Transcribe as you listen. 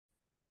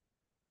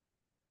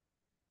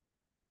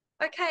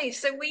Okay,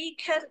 so we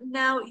can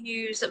now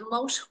use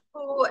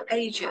multiple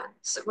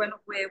agents when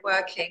we're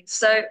working.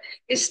 So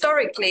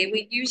historically,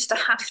 we used to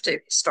have to,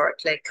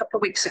 historically, a couple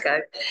of weeks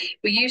ago,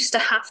 we used to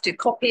have to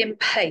copy and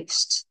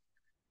paste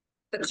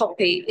the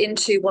copy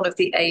into one of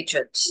the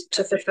agents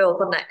to fulfill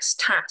the next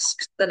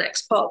task, the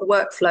next part of the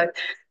workflow.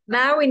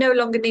 Now we no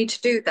longer need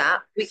to do that.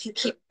 We can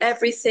keep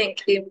everything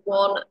in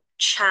one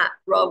chat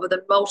rather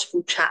than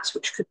multiple chats,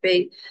 which could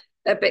be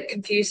a bit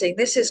confusing.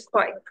 This is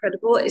quite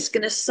incredible. It's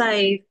going to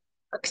save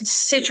a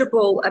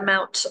considerable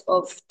amount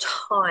of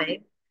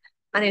time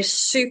and is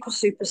super,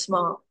 super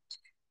smart.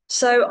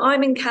 So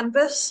I'm in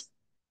Canvas,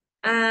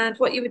 and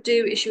what you would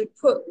do is you would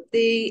put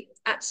the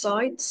at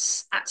sign,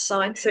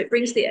 so it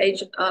brings the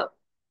agent up.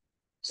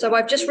 So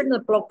I've just written a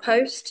blog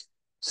post.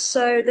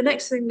 So the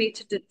next thing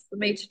for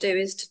me to do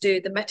is to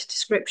do the meta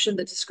description,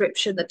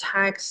 the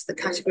tags, the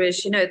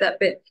categories, that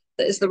bit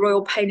that is the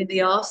royal pain in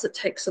the arse that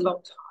takes a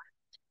long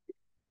time.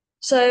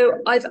 So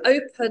I've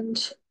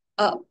opened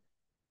up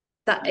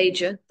that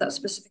agent, that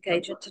specific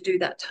agent, to do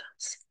that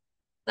task.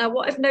 Now,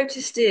 what I've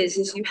noticed is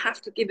you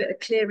have to give it a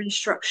clear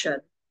instruction,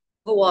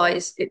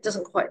 otherwise it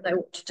doesn't quite know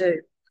what to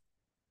do.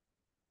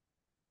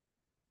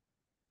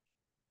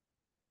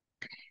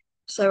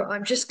 So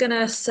I'm just going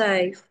to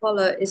say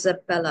follow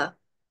Isabella.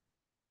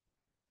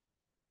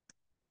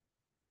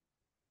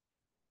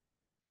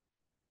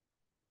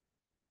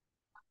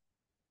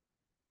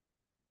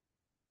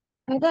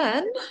 And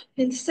then,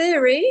 in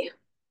theory,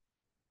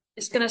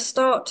 it's going to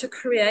start to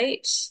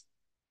create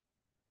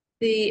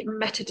the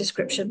meta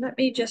description. Let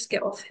me just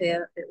get off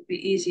here. It will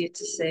be easier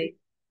to see.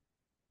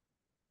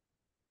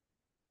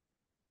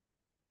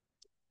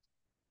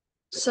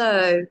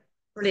 So,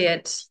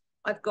 brilliant.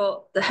 I've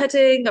got the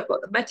heading, I've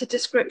got the meta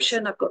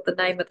description, I've got the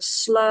name of the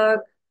slug.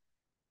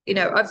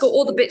 I've got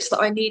all the bits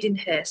that I need in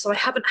here. So I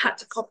haven't had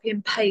to copy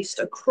and paste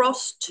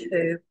across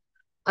to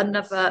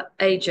another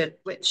agent,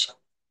 which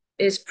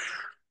is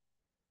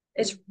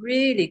is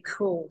really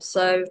cool.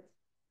 So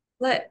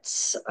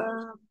let's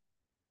um,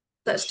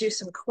 let's do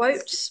some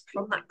quotes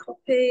from that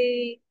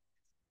copy.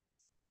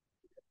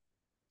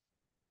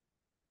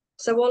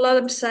 So all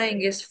I'm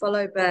saying is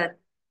follow Ben.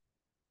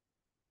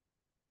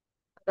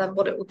 Then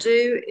what it will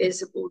do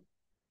is it will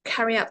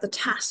carry out the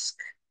task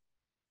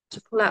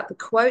to pull out the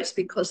quotes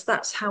because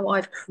that's how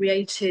I've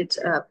created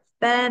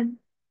Ben.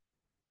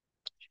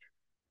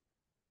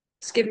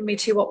 It's giving me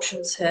two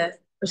options here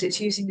because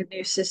it's using a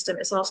new system.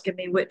 It's asking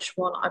me which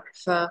one I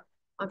prefer.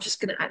 I'm just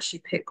going to actually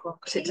pick one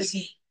because it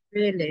doesn't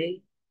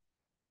really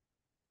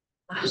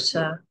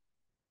matter.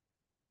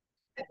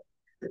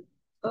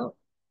 Oh,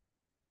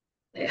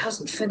 it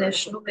hasn't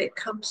finished. Normally it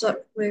comes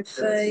up with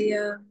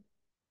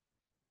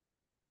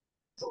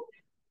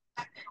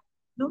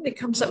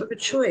a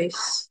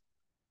choice.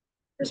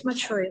 Where's my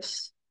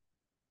choice?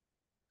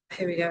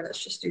 Here we go.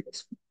 Let's just do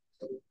this.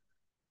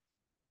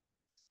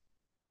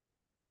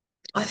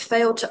 I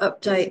failed to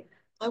update.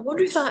 I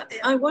wonder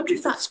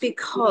if that's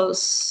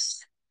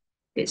because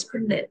it's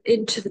putting it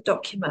into the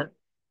document.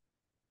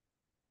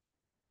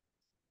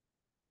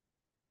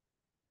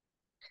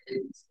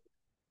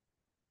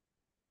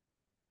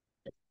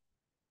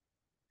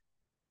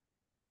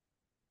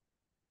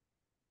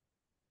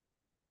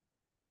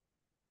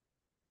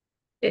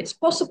 It's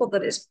possible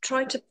that it's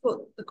trying to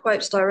put the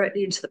quotes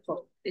directly into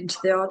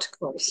the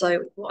article.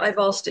 So what I've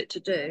asked it to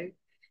do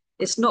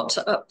is not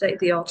to update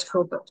the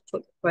article, but to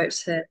put the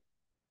quotes here.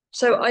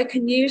 So I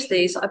can use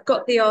these. I've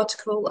got the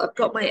article, I've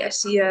got my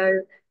SEO,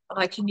 and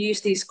I can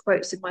use these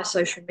quotes in my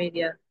social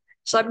media.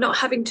 So I'm not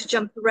having to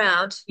jump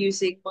around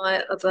using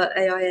my other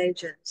AI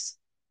agents,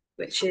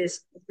 which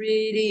is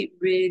really,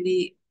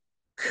 really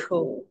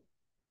cool.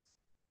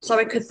 So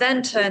I could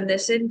then turn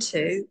this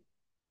into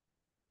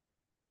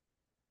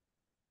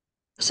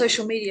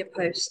social media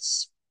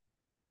posts.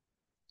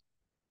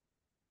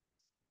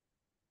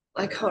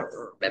 I can't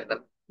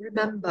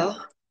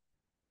remember.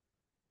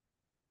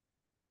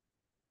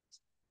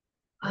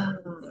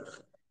 Um,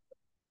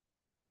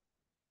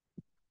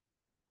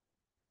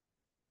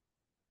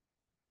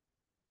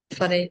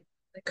 funny,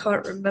 I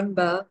can't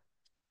remember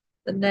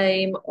the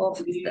name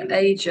of the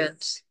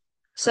agent.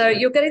 So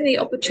you're getting the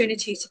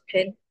opportunity to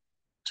pin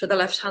to the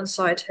left-hand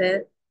side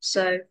here.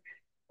 So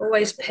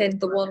always pin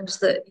the ones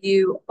that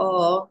you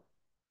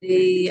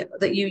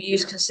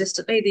use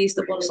consistently. These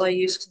are the ones I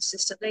use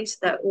consistently, so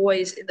they're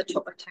always in the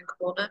top left-hand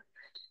corner.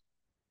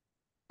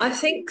 I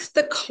think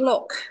the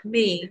clock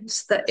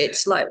means that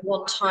it's like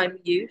one-time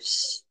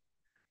use,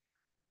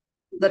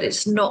 that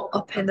it's not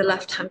up in the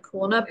left-hand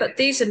corner. But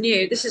these are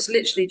new. This has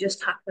literally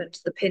just happened,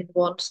 the pinned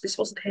ones. This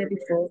wasn't here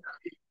before.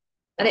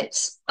 And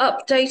it's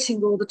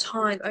updating all the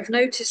time. I've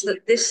noticed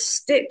that this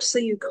sticks so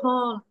you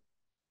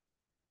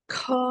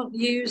can't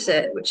use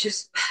it, which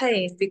is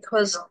pain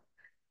because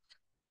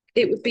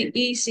it would be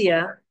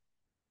easier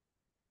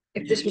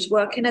if this was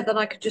working and then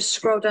I could just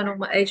scroll down on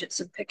my agents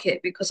and pick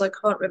it because I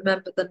can't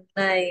remember the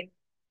name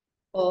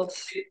of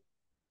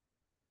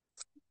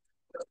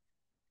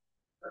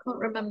I can't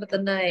remember the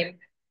name.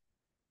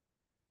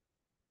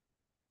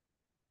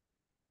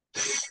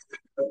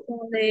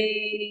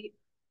 Polly,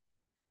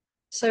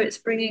 So it's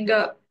bringing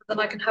up, then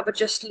I can have a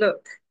just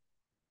look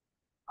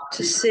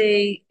to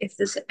see if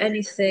there's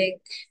anything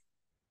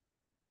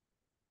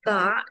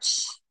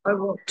that I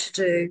want to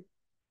do.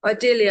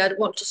 Ideally, I'd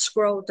want to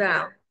scroll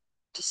down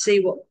to see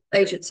what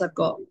agents I've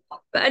got.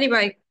 But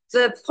anyway,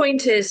 the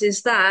point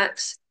is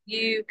that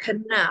you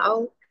can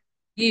now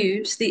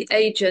use the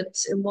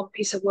agents in one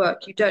piece of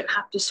work. You don't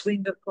have to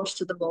swing across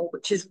to them all,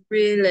 which is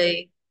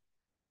really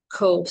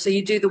cool. So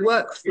you do the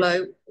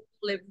workflow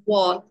all in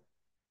one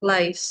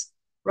place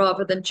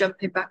rather than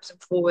jumping backwards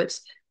and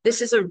forwards.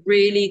 This is a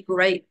really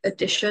great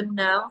addition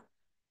now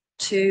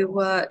to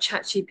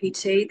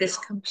ChatGPT. This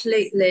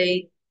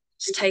completely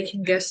is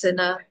taking us in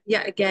a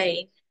yet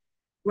again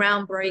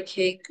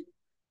groundbreaking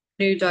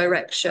new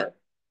direction.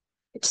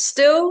 It's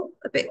still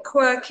a bit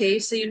quirky,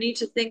 so you need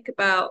to think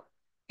about,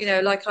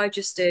 like I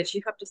just did,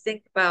 you have to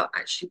think about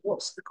actually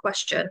what's the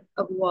question.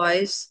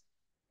 Otherwise,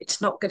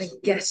 it's not going to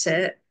get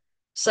it.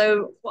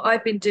 So what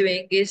I've been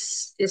doing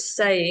is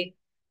saying,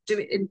 do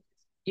it in,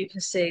 you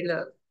can see,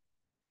 look,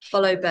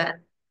 follow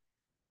Ben,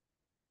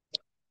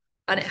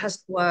 and it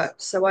hasn't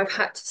worked. So I've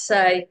had to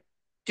say,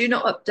 do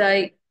not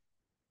update,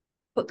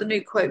 put the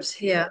new quotes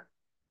here.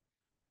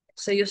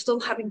 So you're still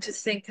having to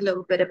think a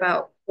little bit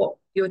about what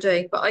you're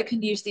doing, but I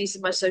can use these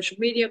in my social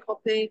media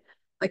copy.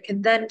 I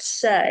can then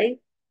say,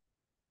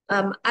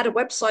 add a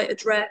website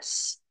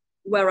address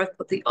where I've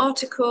put the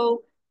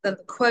article, then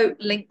the quote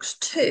links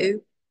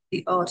to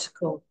the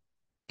article.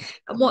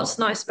 And what's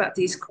nice about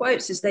these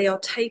quotes is they are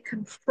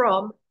taken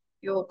from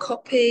your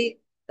copy.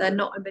 They're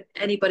not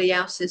anybody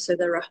else's, so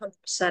they're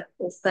 100%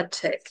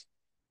 authentic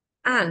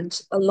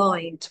and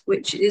aligned,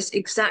 which is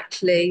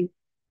exactly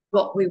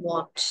what we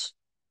want.